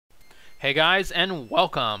Hey guys, and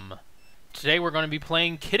welcome! Today we're going to be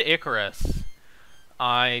playing Kid Icarus.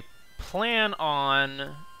 I plan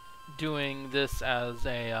on doing this as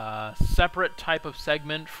a separate type of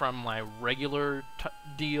segment from my regular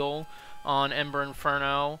deal on Ember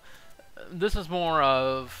Inferno. This is more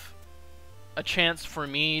of a chance for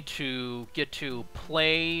me to get to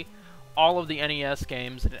play all of the NES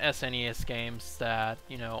games and SNES games that,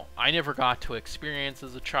 I never got to experience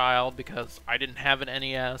as a child because I didn't have an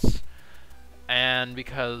NES. And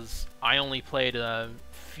because I only played a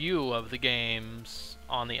few of the games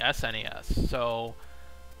on the SNES, so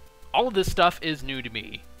all of this stuff is new to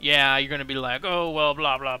me. Yeah, you're gonna be like, oh well,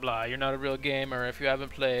 blah blah blah. You're not a real gamer if you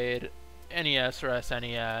haven't played NES or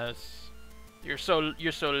SNES. You're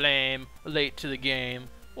so lame, late to the game.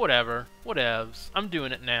 Whatever, whatevs. I'm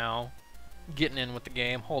doing it now, getting in with the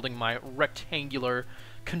game, holding my rectangular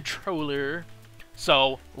controller.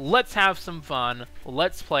 So let's have some fun.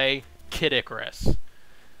 Let's play Kid Icarus.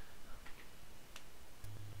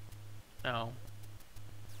 Oh.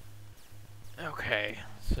 Okay,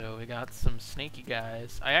 so we got some snaky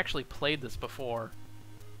guys. I actually played this before.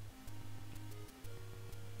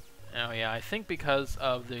 Oh yeah, I think because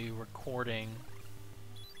of the recording,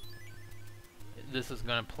 this is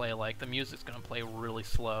gonna play like, the music's gonna play really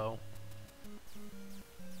slow.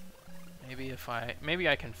 Maybe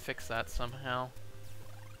I can fix that somehow.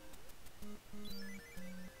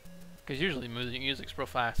 Because usually music's real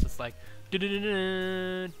fast. It's like it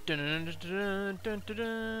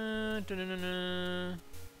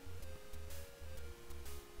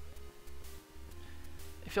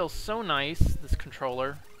feels so nice, this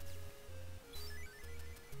controller.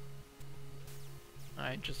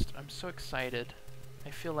 I'm so excited. I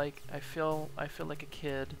feel like a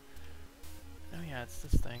kid. Oh yeah, it's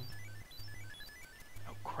this thing.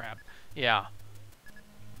 Oh crap. Yeah.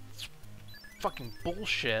 It's fucking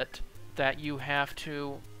bullshit that you have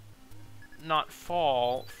to not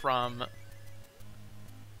fall from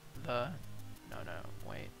the...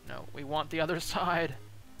 No, we want the other side.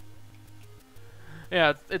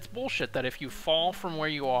 Yeah, it's bullshit that if you fall from where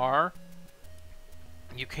you are,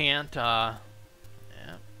 you can't,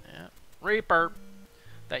 Reaper,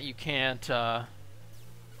 that you can't,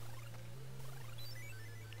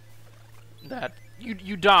 that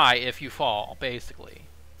you die if you fall, basically.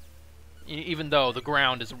 Even though the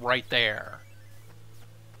ground is right there.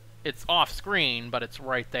 It's off screen, but it's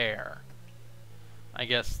right there. I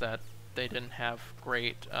guess that they didn't have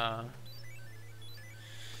great,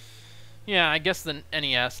 yeah, I guess the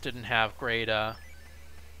NES didn't have great,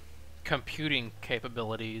 computing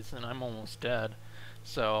capabilities, and I'm almost dead.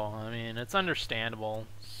 So, I mean, it's understandable,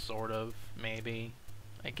 sort of, maybe.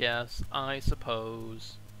 I guess, I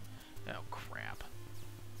suppose. Oh, crap.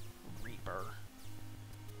 Reaper.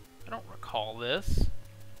 I don't recall this.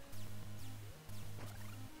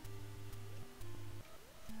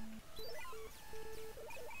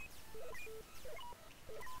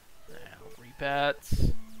 Now,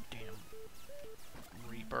 Reapets. Damn.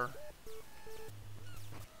 Reaper.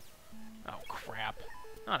 Oh, crap.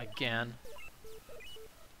 Not again.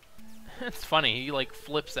 It's funny, he, like,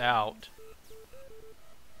 flips out.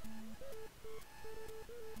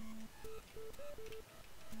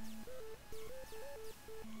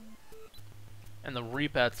 And the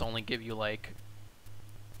Reapets only give you, like,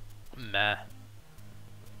 meh.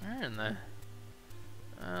 Where in the...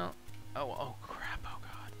 oh crap, oh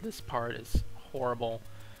god. This part is horrible.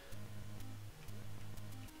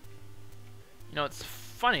 You know, it's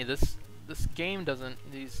funny, this game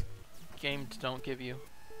doesn't... These games don't give you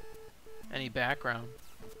any background.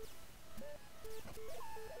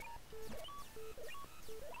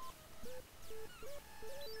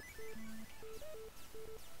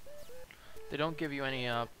 They don't give you any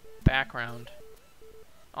background.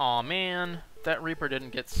 Aw, man, that Reaper didn't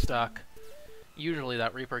get stuck. Usually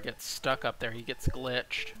that Reaper gets stuck up there. He gets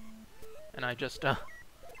glitched. And I just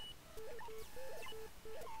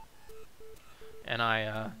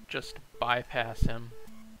just bypass him.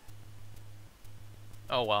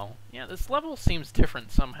 Oh well. Yeah, this level seems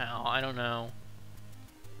different somehow. I don't know.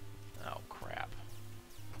 Oh crap.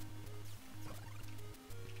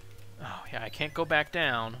 Oh yeah, I can't go back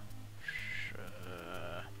down.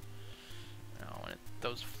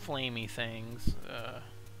 Those flamey things.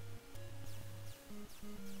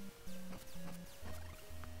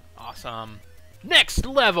 Awesome. Next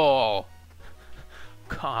level!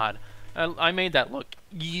 God. I made that look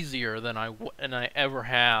easier than I ever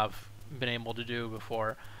have been able to do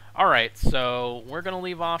before. Alright, so we're going to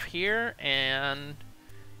leave off here and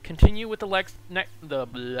continue with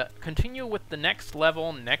continue with the next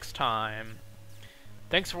level next time.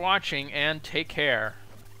 Thanks for watching and take care.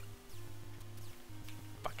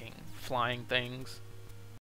 flying things.